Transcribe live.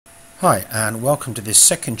Hi, and welcome to this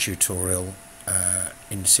second tutorial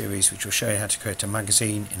in the series which will show you how to create a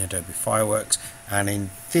magazine in Adobe Fireworks. And in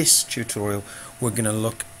this tutorial we're going to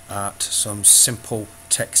look at some simple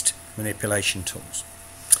text manipulation tools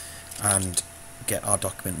and get our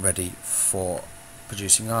document ready for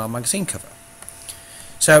producing our magazine cover.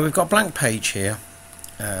 So we've got a blank page here,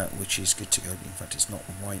 which is good to go. In fact, it's not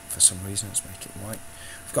white for some reason. Let's make it white.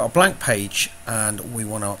 We've got a blank page and we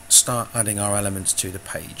want to start adding our elements to the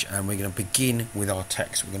page, and we're going to begin with our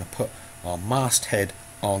text. We're going to put our masthead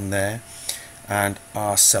on there and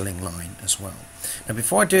our selling line as well. Now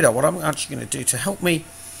before I do that, what I'm actually going to do to help me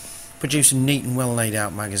produce a neat and well laid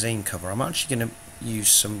out magazine cover, I'm actually going to use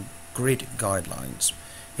some grid guidelines.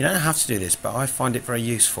 You don't have to do this, but I find it very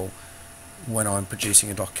useful when I'm producing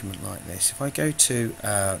a document like this. If I go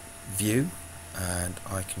to view and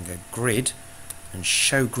I can go grid and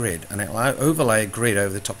show grid, and it'll overlay a grid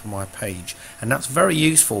over the top of my page, and that's very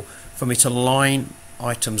useful for me to line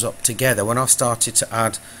items up together. When I've started to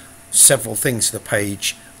add several things to the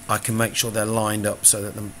page, I can make sure they're lined up so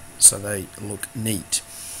they look neat.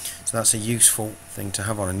 So that's a useful thing to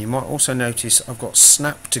have on. And you might also notice I've got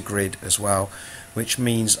snap to grid as well, which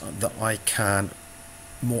means that I can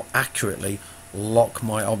more accurately lock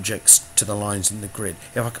my objects to the lines in the grid.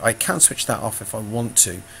 I can switch that off if I want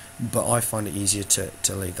to, but I find it easier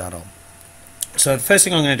to leave that on. So the first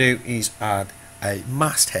thing I'm going to do is add a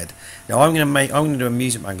masthead. Now I'm going to do a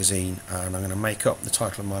music magazine, and I'm going to make up the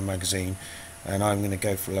title of my magazine, and I'm going to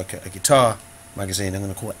go for like a guitar magazine. I'm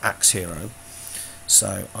going to call it Axe Hero.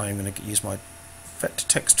 So I'm going to use my vector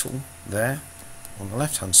text tool there on the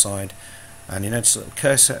left hand side, and you notice a little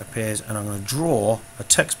cursor appears, and I'm going to draw a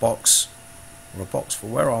text box or a box for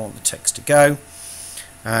where I want the text to go,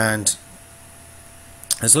 and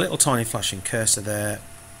there's a little tiny flashing cursor there.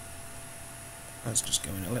 Let's just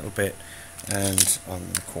go in a little bit, and I'm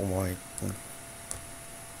going to call my,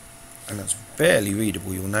 and that's barely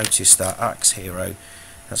readable. You'll notice that Axe Hero,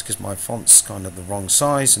 that's because my font's kind of the wrong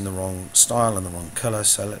size and the wrong style and the wrong colour,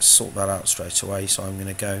 so let's sort that out straight away. So I'm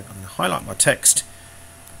going to highlight my text.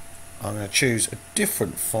 I'm going to choose a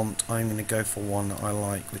different font. I'm going to go for one that I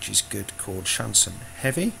like, which is good, called Chanson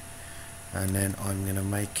Heavy, and then I'm going to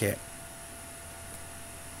make it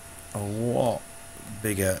a lot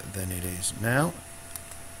bigger than it is now.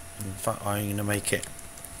 In fact, I'm going to make it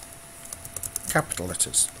capital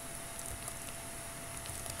letters.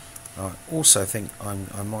 I also think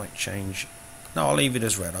I might change. No, I'll leave it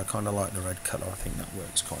as red. I kind of like the red colour. I think that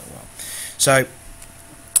works quite well. So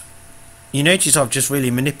you notice I've just really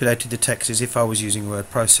manipulated the text as if I was using a word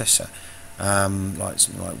processor, like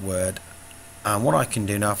something like Word. And what I can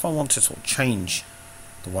do now, if I want to sort of change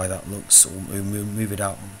the way that looks, or move it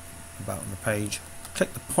out about on the page,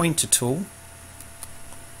 click the pointer tool,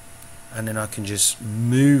 and then I can just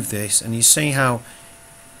move this, and you see how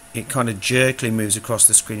it kind of jerkily moves across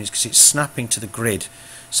the screen. Is because it's snapping to the grid,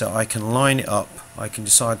 so I can line it up. I can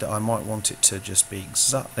decide that I might want it to just be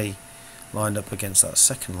exactly lined up against that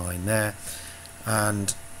second line there,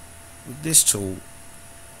 and with this tool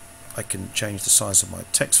I can change the size of my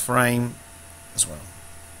text frame as well.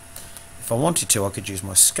 If I wanted to, I could use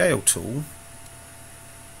my scale tool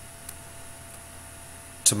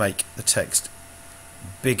to make the text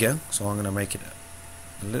bigger, so I'm going to make it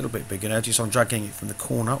a little bit bigger. Notice I'm dragging it from the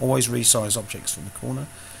corner. Always resize objects from the corner.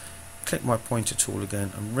 Click my pointer tool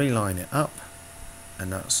again and reline it up,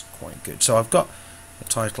 and that's quite good. So I've got the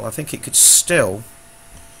title. I think it could still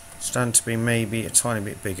stand to be maybe a tiny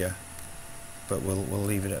bit bigger, but we'll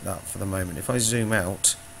leave it at that for the moment. If I zoom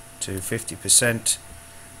out to 50%,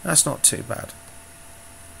 that's not too bad.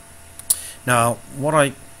 Now what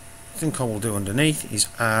I think I will do underneath is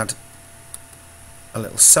add a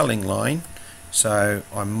little selling line. So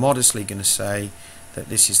I'm modestly going to say that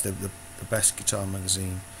this is the best guitar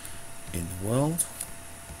magazine in the world,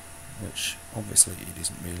 which obviously it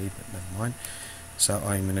isn't really, but never mind. So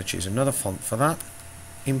I'm going to choose another font for that.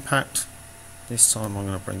 Impact. This time I'm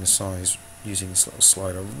going to bring the size using this little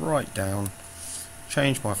slider right down.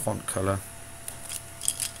 Change my font color.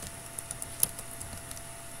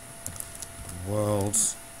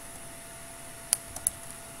 World's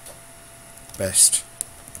best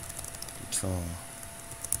guitar.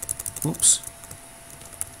 Oops.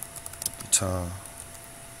 Guitar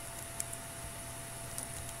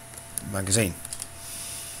magazine.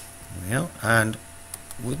 There we go. And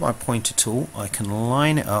with my pointer tool I can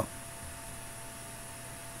line it up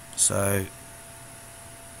so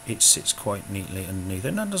it sits quite neatly underneath,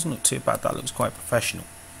 and that doesn't look too bad. That looks quite professional,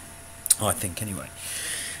 I think, anyway.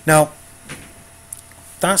 Now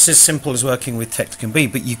that's as simple as working with text can be,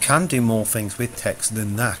 but you can do more things with text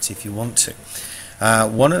than that if you want to.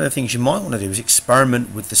 One of the things you might want to do is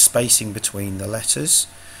experiment with the spacing between the letters.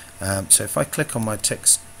 So if I click on my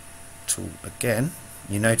text tool again,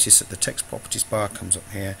 you notice that the text properties bar comes up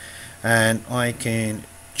here, and I can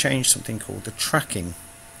change something called the tracking.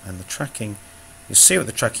 And the tracking, you'll see what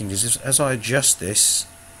the tracking is. As I adjust this,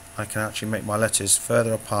 I can actually make my letters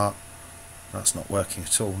further apart. That's not working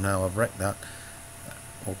at all now. I've wrecked that,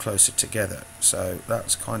 or closer together. So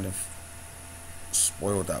that's kind of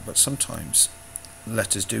spoiled that, but sometimes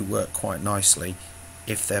letters do work quite nicely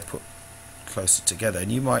if they're put closer together,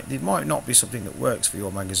 and it might not be something that works for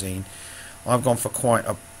your magazine. I've gone for quite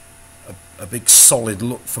a big solid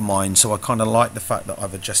look for mine, so I kind of like the fact that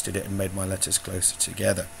I've adjusted it and made my letters closer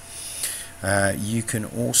together. You can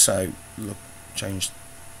also change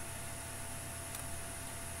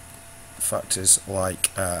factors like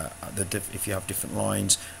if you have different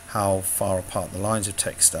lines, how far apart the lines of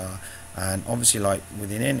text are, and obviously, like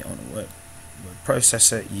within any on a word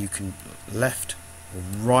processor, you can left or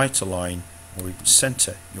right align or even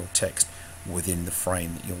center your text within the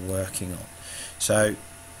frame that you're working on. So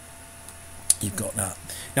you've got that.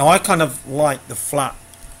 Now I kind of like the flat,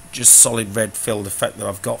 just solid red filled effect that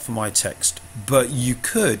I've got for my text, but you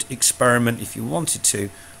could experiment if you wanted to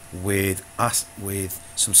with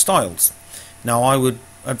some styles. Now I would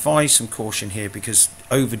advise some caution here, because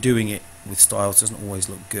overdoing it with styles doesn't always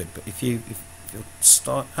look good. But if your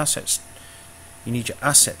assets, you need your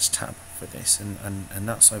assets tab for this, and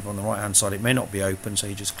that's over on the right hand side. It may not be open, so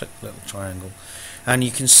you just click the little triangle, and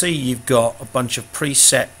you can see you've got a bunch of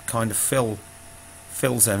preset kind of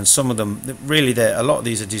fills there, and some of them really, a lot of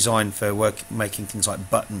these are designed for making things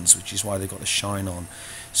like buttons, which is why they've got the shine on,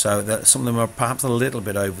 so that some of them are perhaps a little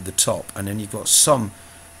bit over the top. And then you've got some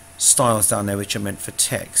styles down there which are meant for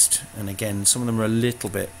text, and again some of them are a little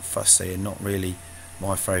bit fussy and not really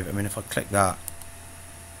my favourite. I mean, if I click that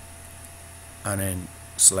and then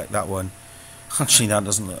select that one, actually that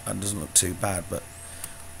doesn't look too bad. But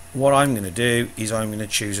what I'm going to do is I'm going to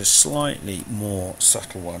choose a slightly more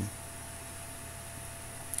subtle one,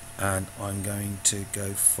 and I'm going to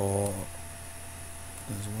go for,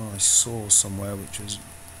 there's one I saw somewhere which was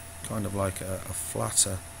kind of like a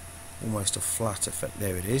flatter, almost a flat effect.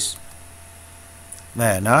 There it is.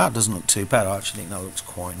 There, now that doesn't look too bad. I actually think that looks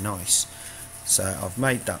quite nice. So I've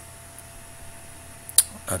made that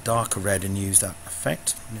a darker red and use that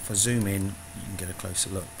effect, and if I zoom in you can get a closer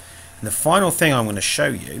look. And the final thing I'm going to show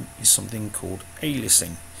you is something called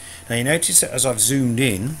aliasing. Now you notice that as I've zoomed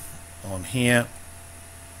in on here,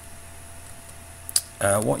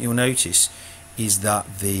 what you'll notice is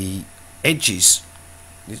that the edges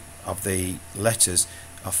of the letters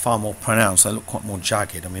are far more pronounced. They look quite more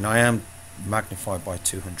jagged. I mean, I am magnified by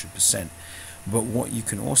 200%, but what you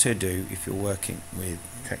can also do if you're working with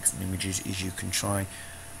text and images is you can try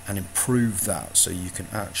and improve that, so you can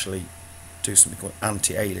actually do something called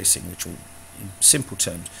anti-aliasing, which will, in simple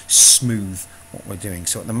terms, smooth what we're doing.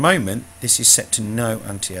 So at the moment this is set to no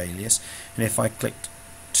anti-alias, and if I clicked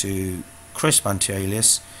to crisp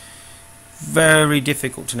anti-alias, very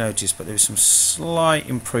difficult to notice, but there's some slight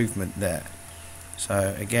improvement there.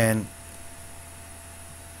 So again,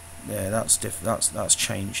 yeah, that's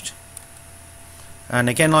changed. And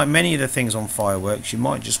again, like many of the things on Fireworks, you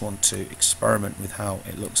might just want to experiment with how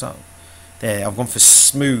it looks out. There, I've gone for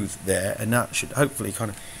smooth there, and that should hopefully kind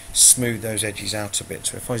of smooth those edges out a bit.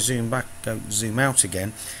 So if I zoom back, zoom out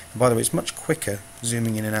again, and by the way, it's much quicker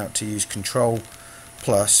zooming in and out to use Control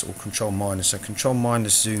plus or Control minus. So Control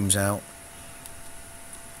minus zooms out,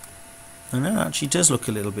 and that actually does look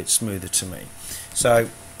a little bit smoother to me. So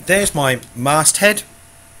there's my masthead,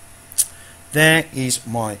 there is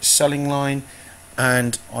my selling line,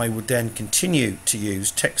 and I would then continue to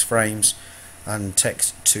use text frames and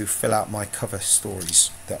text to fill out my cover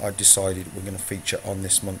stories that I decided were going to feature on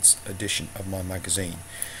this month's edition of my magazine.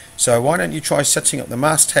 So why don't you try setting up the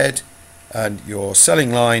masthead and your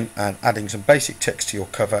selling line and adding some basic text to your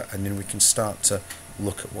cover, and then we can start to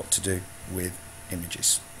look at what to do with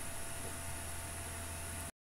images.